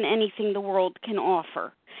greater than anything the world can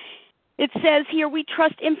offer. It says here, we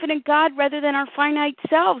trust infinite God rather than our finite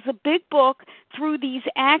selves. The Big Book, through these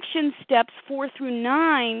action steps 4 through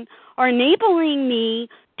 9, are enabling me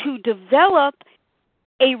to develop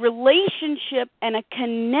a relationship and a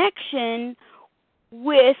connection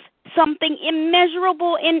with something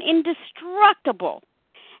immeasurable and indestructible.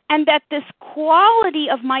 And that this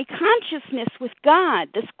quality of my consciousness with God,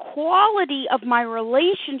 this quality of my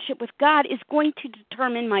relationship with God, is going to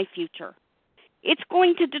determine my future. It's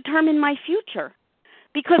going to determine my future,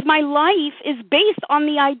 because my life is based on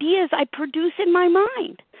the ideas I produce in my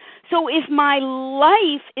mind. So if my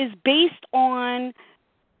life is based on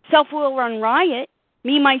self-will run riot,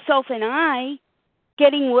 me, myself, and I,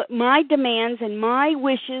 getting what my demands and my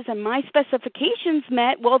wishes and my specifications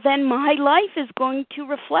met, well, then my life is going to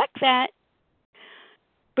reflect that.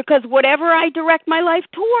 Because whatever I direct my life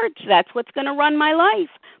towards, that's what's going to run my life.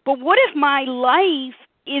 But what if my life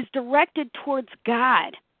is directed towards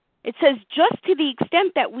God? It says, just to the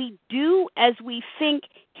extent that we do as we think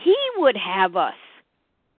He would have us.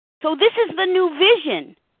 So this is the new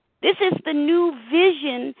vision. This is the new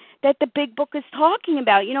vision that the Big Book is talking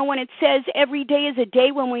about. You know, when it says every day is a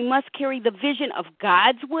day when we must carry the vision of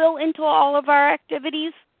God's will into all of our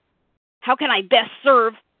activities. How can I best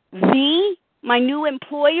serve Thee, my new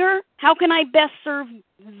employer? How can I best serve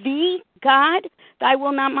Thee, God? Thy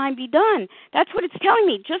will not mine be done. That's what it's telling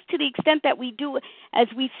me, just to the extent that we do as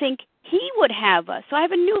we think He would have us. So I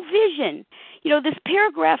have a new vision. You know, this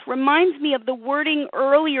paragraph reminds me of the wording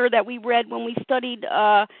earlier that we read when we studied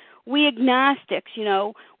We Agnostics, you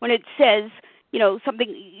know, when it says, you know,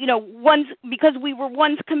 something, you know, once, because we were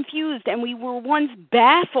once confused and we were once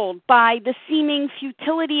baffled by the seeming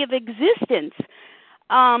futility of existence.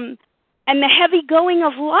 And the heavy going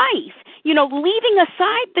of life, you know, leaving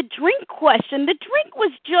aside the drink question. The drink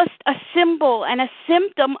was just a symbol and a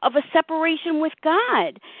symptom of a separation with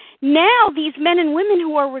God. Now these men and women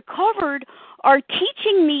who are recovered are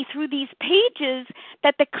teaching me through these pages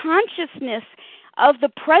that the consciousness of the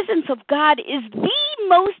presence of God is the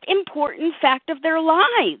most important fact of their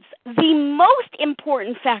lives, the most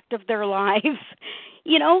important fact of their lives,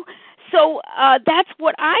 you know. So that's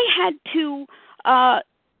what I had to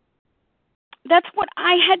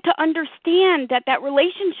understand, that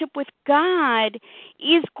relationship with God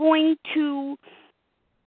is going to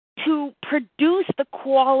produce the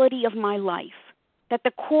quality of my life, that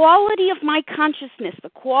the quality of my consciousness, the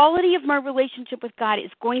quality of my relationship with God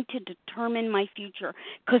is going to determine my future,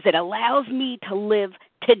 because it allows me to live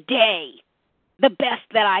today the best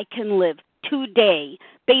that I can live today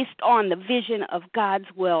based on the vision of God's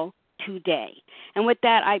will today. And with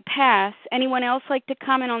that, I pass. Anyone else like to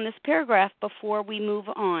comment on this paragraph before we move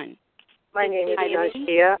on? My name is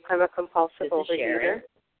Najia. I'm a compulsive overeater.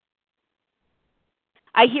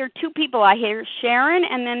 I hear two people. I hear Sharon,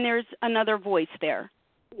 and then there's another voice there.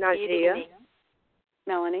 Najia.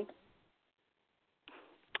 Melanie.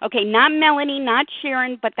 Okay, not Melanie, not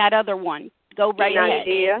Sharon, but that other one. Go right ahead.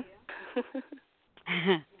 Najia.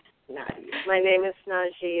 My name is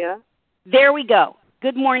Najia. There we go.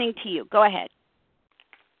 Good morning to you. Go ahead.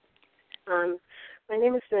 My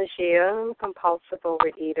name is Najia. I'm a compulsive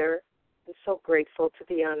overeater. I'm so grateful to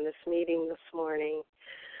be on this meeting this morning.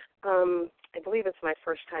 I believe it's my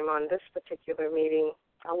first time on this particular meeting.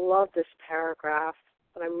 I love this paragraph,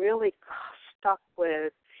 but I'm really stuck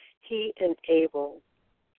with He enabled.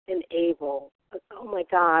 Oh my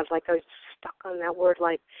God, like I was stuck on that word,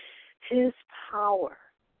 like His power,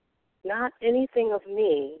 not anything of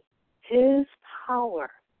me, His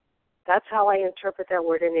power. That's how I interpret that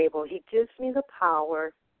word enable. He gives me the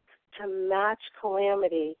power to match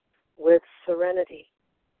calamity with serenity.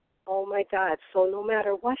 Oh my God, so no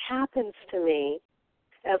matter what happens to me,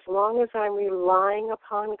 as long as I'm relying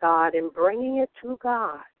upon God and bringing it to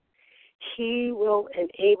God, He will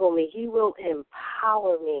enable me. He will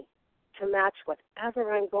empower me to match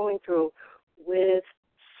whatever I'm going through with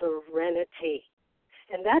serenity.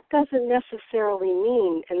 And that doesn't necessarily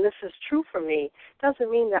mean, and this is true for me,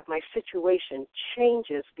 doesn't mean that my situation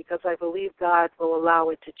changes, because I believe God will allow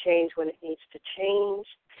it to change when it needs to change.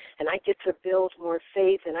 And I get to build more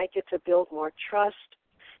faith, and I get to build more trust,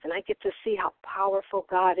 and I get to see how powerful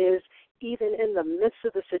God is even in the midst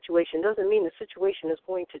of the situation. Doesn't mean the situation is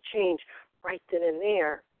going to change right then and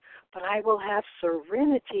there. But I will have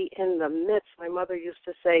serenity in the midst. My mother used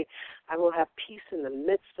to say, I will have peace in the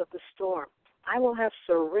midst of the storm. I will have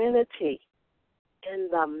serenity in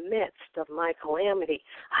the midst of my calamity.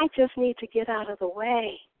 I just need to get out of the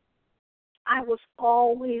way. I was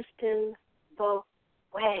always in the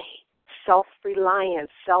way.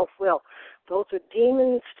 Self-reliance, self-will. Those are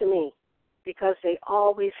demons to me because they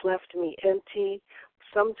always left me empty,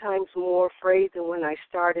 sometimes more afraid than when I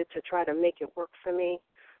started to try to make it work for me.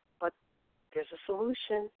 But there's a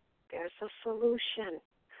solution. There's a solution.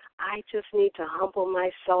 I just need to humble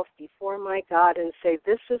myself before my God and say,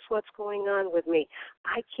 this is what's going on with me.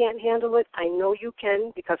 I can't handle it. I know you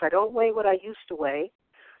can, because I don't weigh what I used to weigh.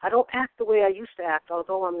 I don't act the way I used to act,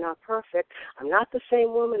 although I'm not perfect. I'm not the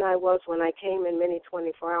same woman I was when I came in many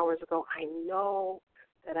 24 hours ago. I know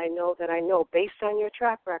that I know. Based on your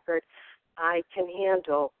track record, I can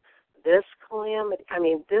handle this calamity.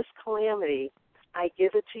 This calamity, I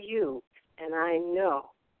give it to you, and I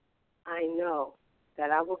know that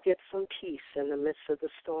I will get some peace in the midst of the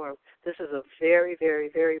storm. This is a very, very,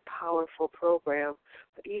 very powerful program,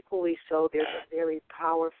 but equally so, there's a very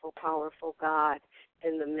powerful, powerful God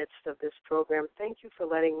in the midst of this program. Thank you for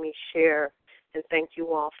letting me share, and thank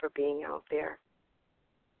you all for being out there.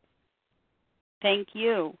 Thank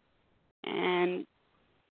you. And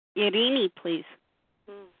Irini, please.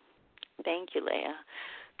 Thank you, Leah.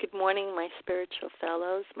 Good morning, my spiritual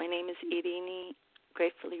fellows. My name is Irini,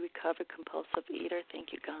 gratefully recovered compulsive eater.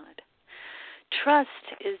 Thank you, God. Trust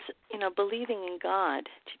is, believing in God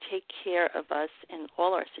to take care of us in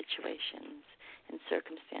all our situations and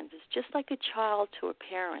circumstances, just like a child to a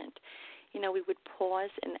parent. We would pause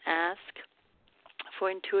and ask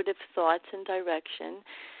for intuitive thoughts and direction,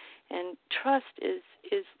 and trust is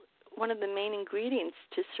one of the main ingredients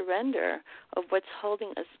to surrender of what's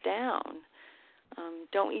holding us down.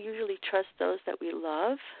 Don't we usually trust those that we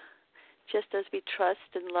love? Just as we trust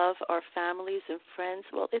and love our families and friends,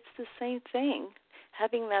 well, it's the same thing,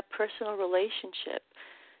 having that personal relationship.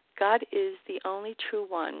 God is the only true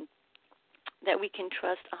one that we can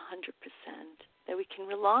trust 100%, that we can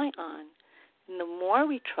rely on. And the more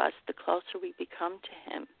we trust, the closer we become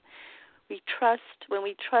to Him. When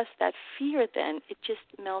we trust, that fear then, it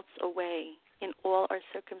just melts away in all our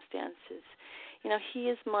circumstances. He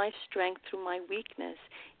is my strength through my weakness.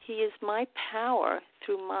 He is my power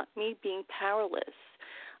through me being powerless.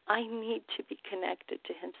 I need to be connected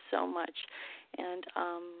to Him so much. And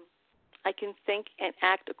I can think and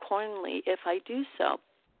act accordingly if I do so.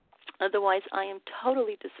 Otherwise, I am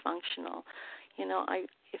totally dysfunctional.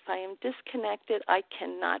 If I am disconnected, I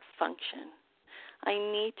cannot function. I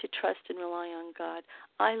need to trust and rely on God.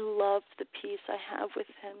 I love the peace I have with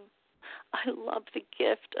Him. I love the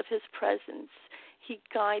gift of His presence. He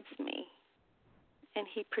guides me, and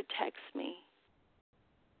He protects me.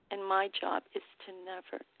 And my job is to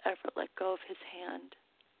never, ever let go of His hand.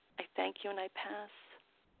 I thank you, and I pass.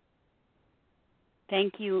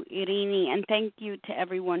 Thank you, Irini, and thank you to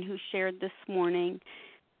everyone who shared this morning.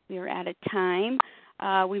 We are out of time.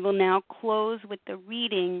 We will now close with the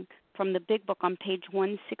reading from the Big Book on page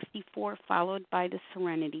 164, followed by the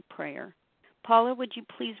Serenity Prayer. Paula, would you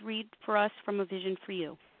please read for us from A Vision for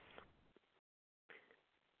You?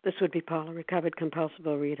 This would be Paula, recovered compulsive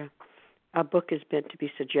overeater. Our book is meant to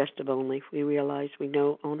be suggestive only. We realize we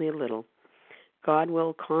know only a little. God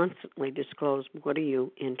will constantly disclose more to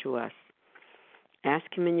you and to us. Ask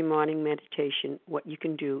Him in your morning meditation what you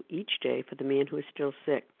can do each day for the man who is still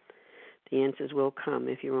sick. The answers will come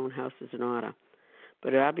if your own house is in order.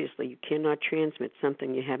 But obviously you cannot transmit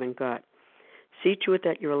something you haven't got. See to it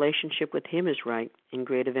that your relationship with Him is right, and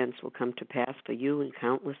great events will come to pass for you and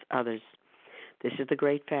countless others. This is the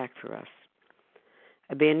great fact for us.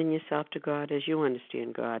 Abandon yourself to God as you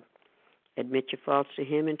understand God. Admit your faults to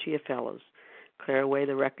Him and to your fellows. Clear away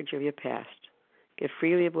the wreckage of your past. Give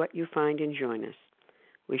freely of what you find and join us.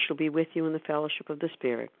 We shall be with you in the fellowship of the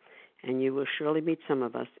Spirit, and you will surely meet some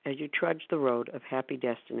of us as you trudge the road of happy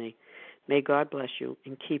destiny. May God bless you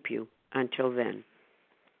and keep you until then.